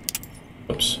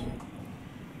 Oops.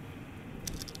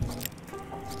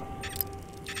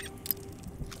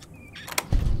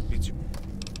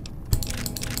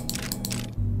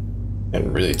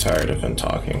 And really tired of him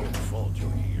talking.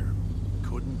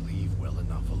 Couldn't leave well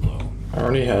enough alone. I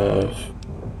already have...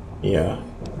 yeah.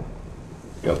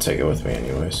 I'll take it with me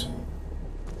anyways.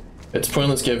 It's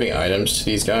pointless giving items to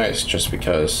these guys just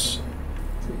because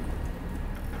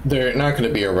they're not going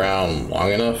to be around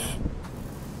long enough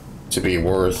to be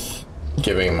worth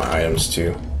giving my items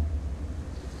to.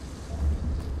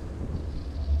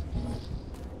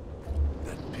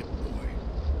 That pit boy.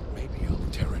 Maybe I'll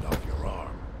tear it off your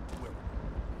arm.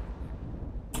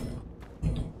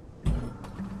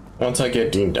 Once I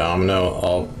get Dean Domino,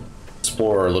 I'll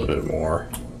explore a little bit more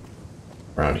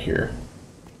around here.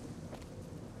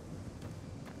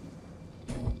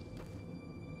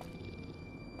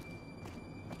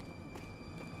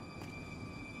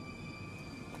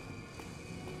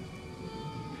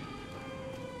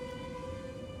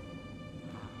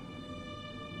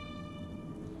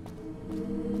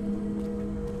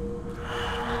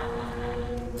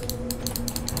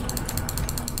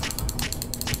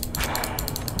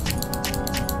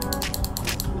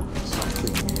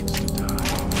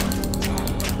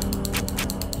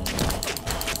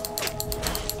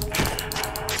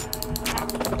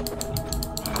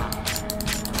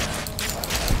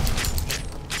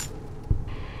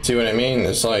 See what I mean?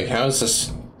 It's like, how is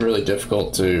this really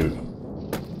difficult to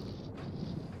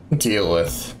deal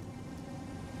with?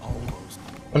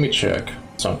 Let me check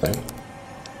something.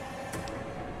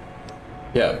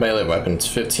 Yeah, melee weapons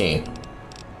 15.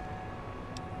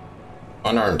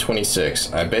 Unarmed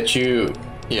 26. I bet you,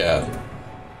 yeah.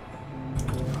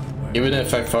 Even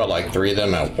if I fought like 3 of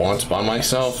them at once by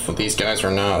myself, these guys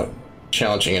are not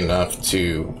challenging enough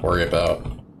to worry about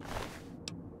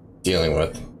dealing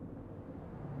with.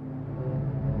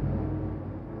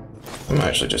 I might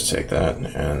actually just take that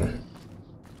and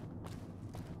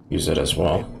use it as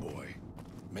well. Boy,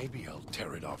 maybe I'll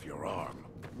tear it off your arm,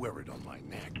 wear it on my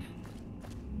neck.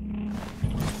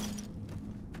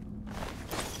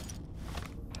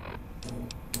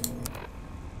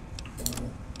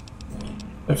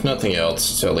 If nothing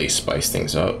else, to at least spice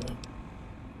things up.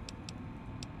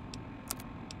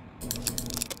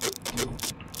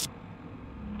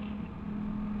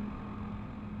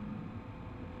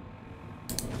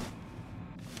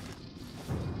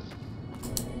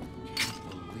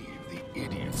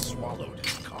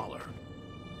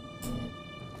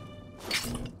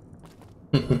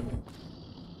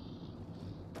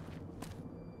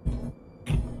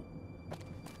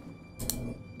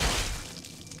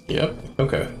 Yep,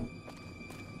 okay.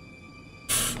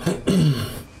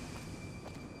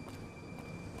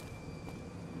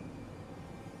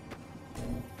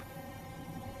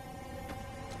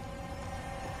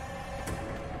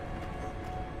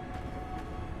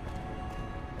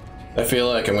 I feel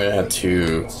like I'm gonna have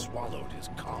to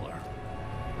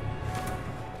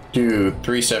do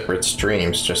 3 separate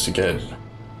streams just to get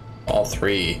all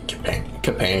 3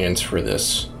 companions for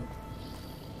this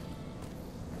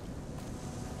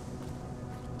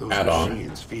add-on.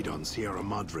 Machines feed on Sierra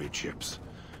Madre chips.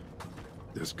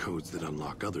 There's codes that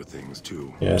unlock other things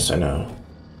too. Yes, I know.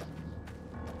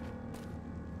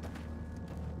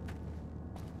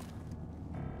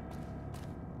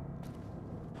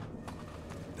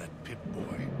 That pit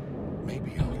boy.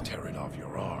 Maybe I'll tear it off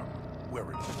your arm, wear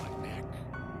it on my neck.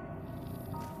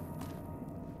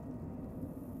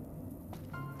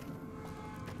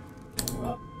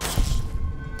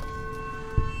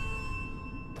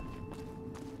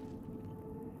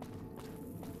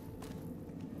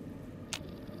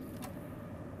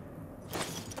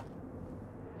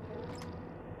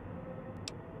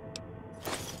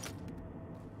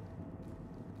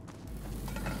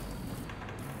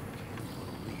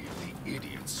 The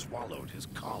idiot swallowed his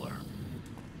collar.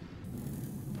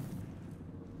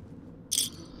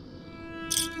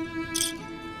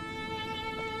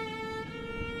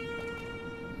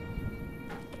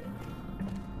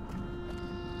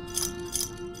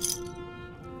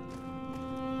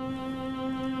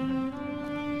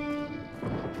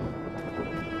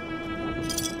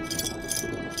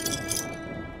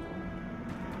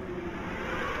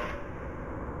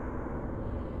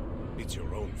 It's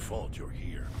your own fault you're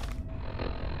here.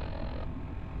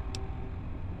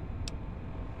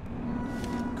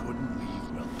 Couldn't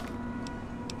leave well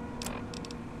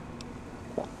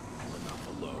enough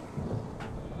alone.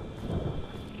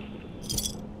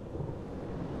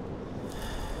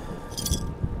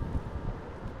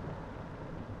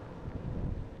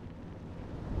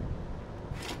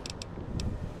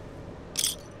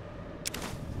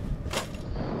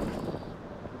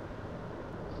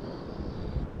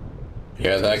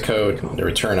 Yeah, that code, the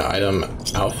return item,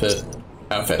 outfit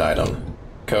item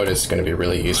code is going to be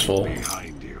really useful.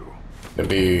 Behind you. It'll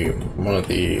be one of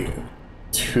the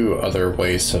 2 other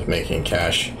ways of making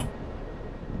cash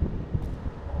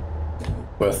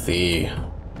with the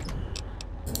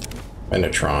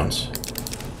Vendotrons.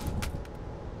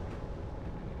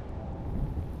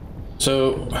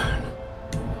 So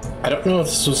I don't know if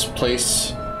this was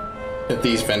placed, if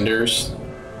these vendors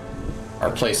are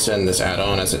placed in this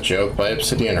add-on as a joke by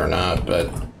Obsidian or not,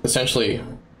 but essentially,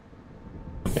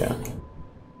 yeah.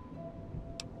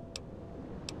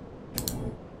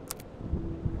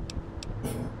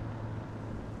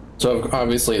 So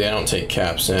obviously they don't take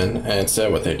caps in, and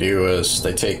instead what they do is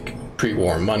they take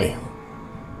pre-war money.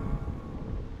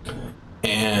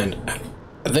 And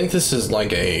I think this is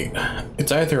like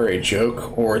it's either a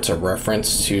joke or it's a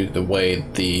reference to the way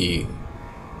the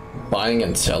buying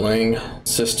and selling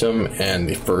system and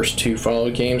the first 2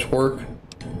 Fallout games work,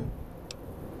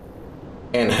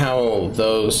 and how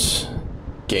those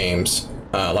games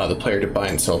allow the player to buy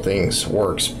and sell things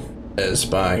works is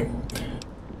by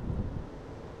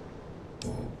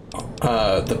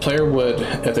the player would,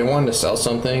 if they wanted to sell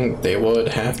something, they would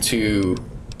have to,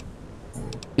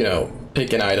 you know,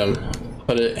 pick an item,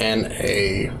 put it in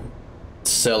a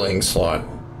selling slot,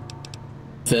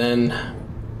 then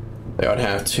they would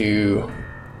have to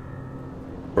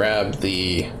grab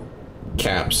the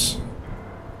caps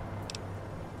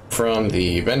from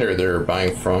the vendor they're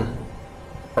buying from,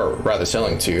 or rather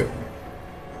selling to,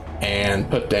 and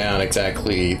put down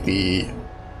exactly the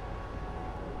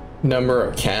number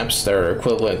of caps that are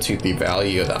equivalent to the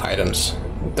value of the items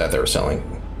that they're selling.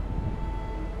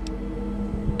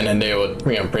 And then they would,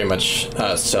 you know, pretty much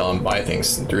sell and buy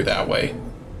things through that way.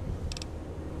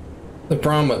 The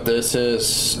problem with this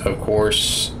is, of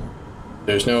course,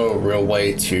 there's no real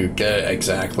way to get it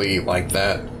exactly like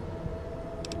that.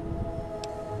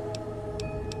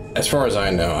 As far as I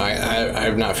know,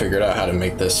 I've not figured out how to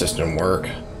make this system work.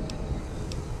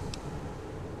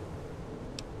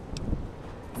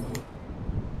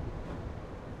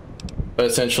 But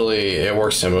essentially, it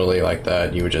works similarly like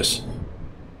that. You would just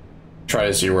try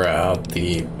to zero out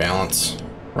the balance,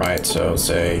 right? So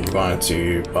say you wanted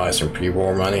to buy some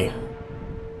pre-war money,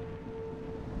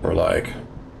 or like,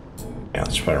 yeah,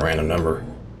 let's put a random number.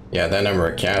 Yeah, that number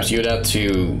of caps. You would have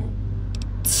to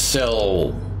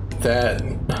sell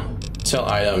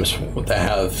items that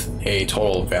have a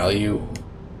total value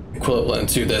equivalent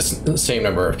to this same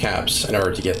number of caps in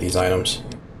order to get these items,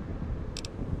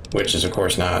 which is of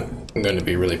course not going to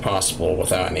be really possible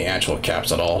without any actual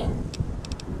caps at all.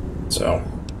 So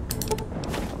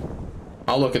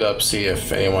I'll look it up, see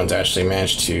if anyone's actually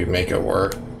managed to make it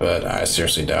work, but I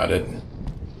seriously doubt it.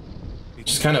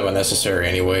 It's kind of unnecessary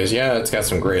anyways. Yeah, it's got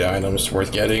some great items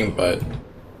worth getting, but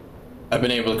I've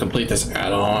been able to complete this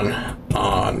add-on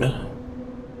on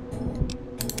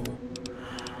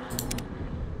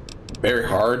very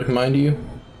hard, mind you,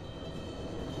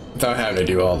 without having to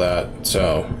do all that.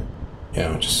 So, you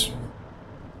know, just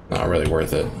not really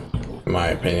worth it, in my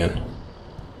opinion.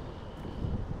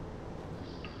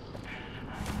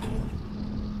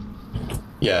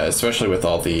 Yeah, especially with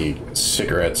all the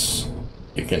cigarettes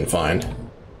you can find,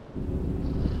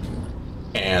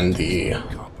 and the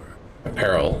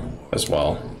apparel as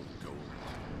well.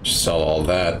 Just sell all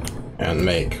that and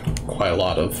make quite a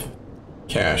lot of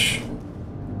cash,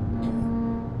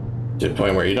 to the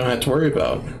point where you don't have to worry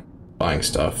about buying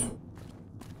stuff.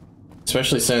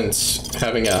 Especially since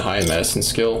having a high medicine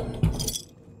skill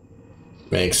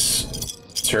makes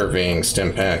serving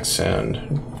stim packs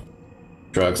and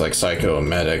drugs like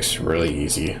psychomedics really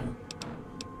easy.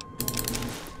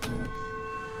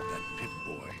 That pit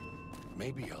boy.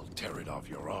 Maybe I'll tear it off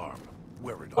your arm.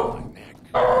 Wear it on my neck.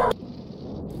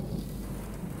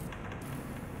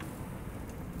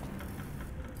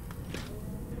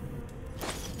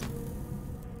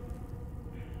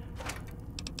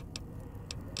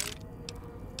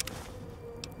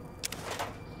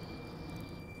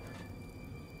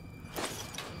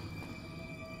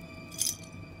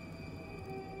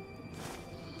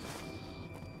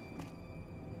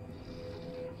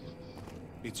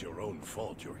 It's your own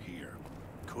fault you're here.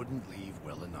 Couldn't leave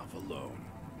well enough alone.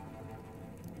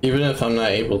 Even if I'm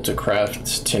not able to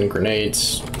craft tin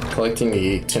grenades, collecting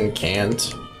the tin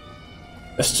cans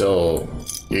is still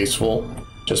useful,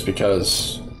 just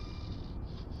because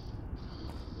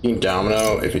Team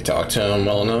Domino, if you talk to him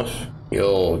well enough,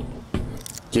 he'll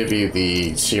give you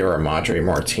the Sierra Madre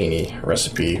Martini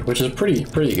recipe, which is a pretty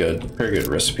good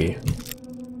recipe.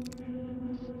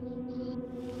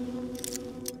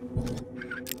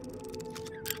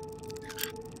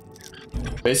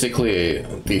 Basically,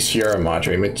 the Sierra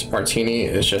Madre Martini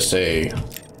is just a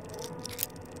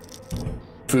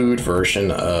food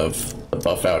version of the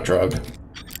buff out drug.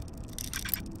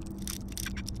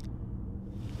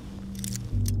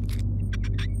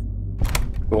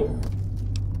 Cool.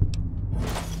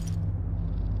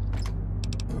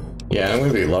 Yeah, I'm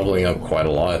going to be leveling up quite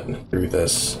a lot through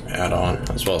this add-on,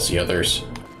 as well as the others.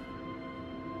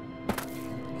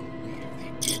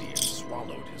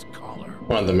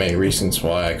 One of the main reasons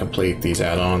why I complete these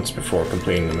add-ons before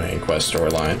completing the main quest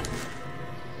storyline.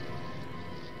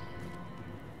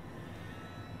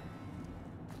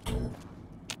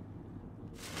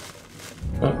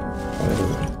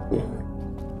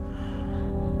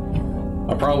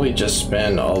 I'll probably just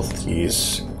spend all of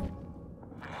these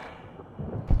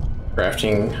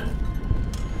crafting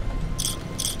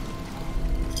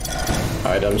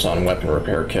items on weapon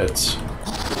repair kits.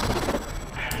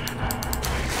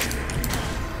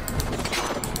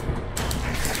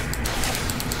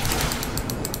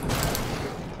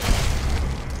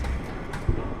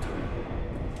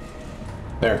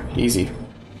 There, easy.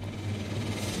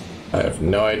 I have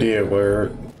no idea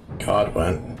where God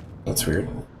went. That's weird.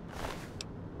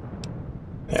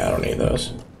 Yeah, I don't need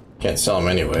those. Can't sell them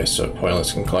anyway, so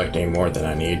pointless in collecting more than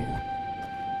I need.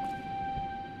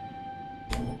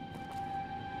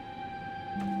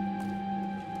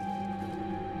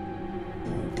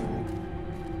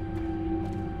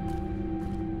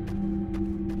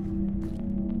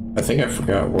 I think I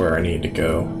forgot where I need to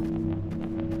go.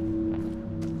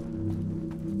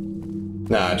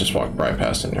 Nah, I just walked right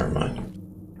past it, never mind.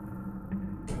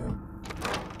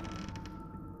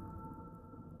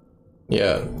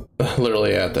 Yeah,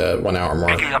 literally at the 1 hour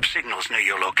mark. Picking up signals near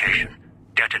your location.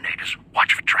 Detonators.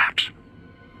 Watch for traps.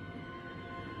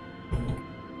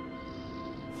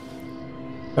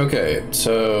 Okay,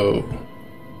 so...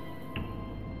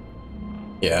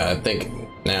 yeah, I think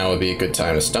now would be a good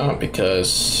time to stop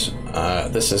because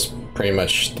this is pretty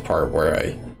much the part where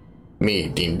I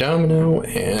meet Dean Domino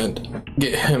and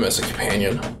get him as a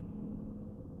companion.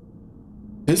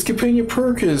 His companion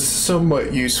perk is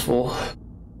somewhat useful.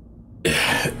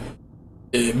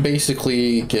 It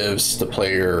basically gives the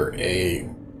player a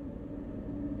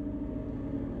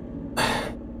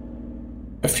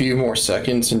few more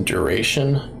seconds in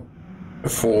duration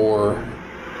before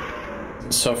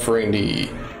suffering the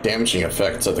damaging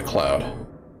effects of the cloud.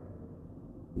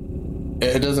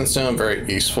 It doesn't sound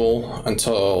very useful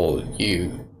until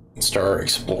you start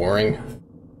exploring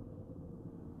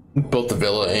both the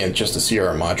villa and just the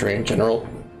Sierra Madre in general.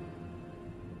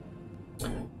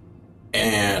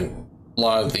 And a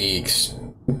lot of the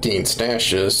Dean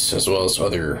stashes, as well as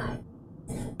other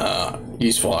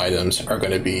useful items, are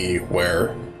going to be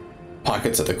where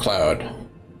pockets of the cloud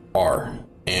are.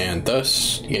 And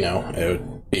thus, you know, it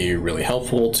would be really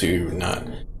helpful to not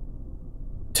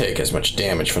take as much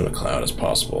damage from the cloud as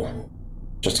possible,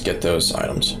 just to get those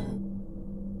items.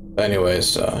 But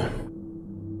anyways, go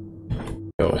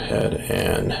ahead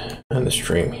and end the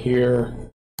stream here,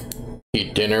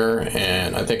 eat dinner,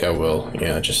 and I think I will,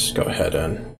 yeah, just go ahead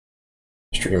and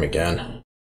stream again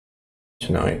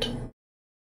tonight.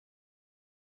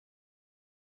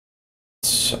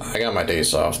 So I got my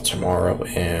days off tomorrow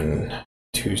and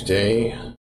Tuesday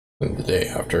and the day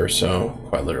after, so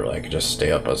quite literally I could just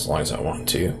stay up as long as I want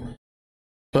to.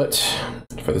 But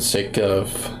for the sake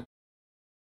of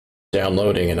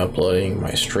downloading and uploading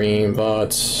my stream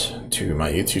VODs to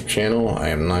my YouTube channel, I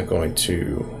am not going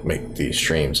to make these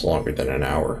streams longer than an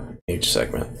hour each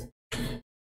segment.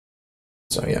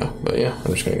 So yeah, but yeah,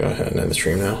 I'm just gonna go ahead and end the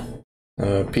stream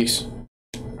now. Peace.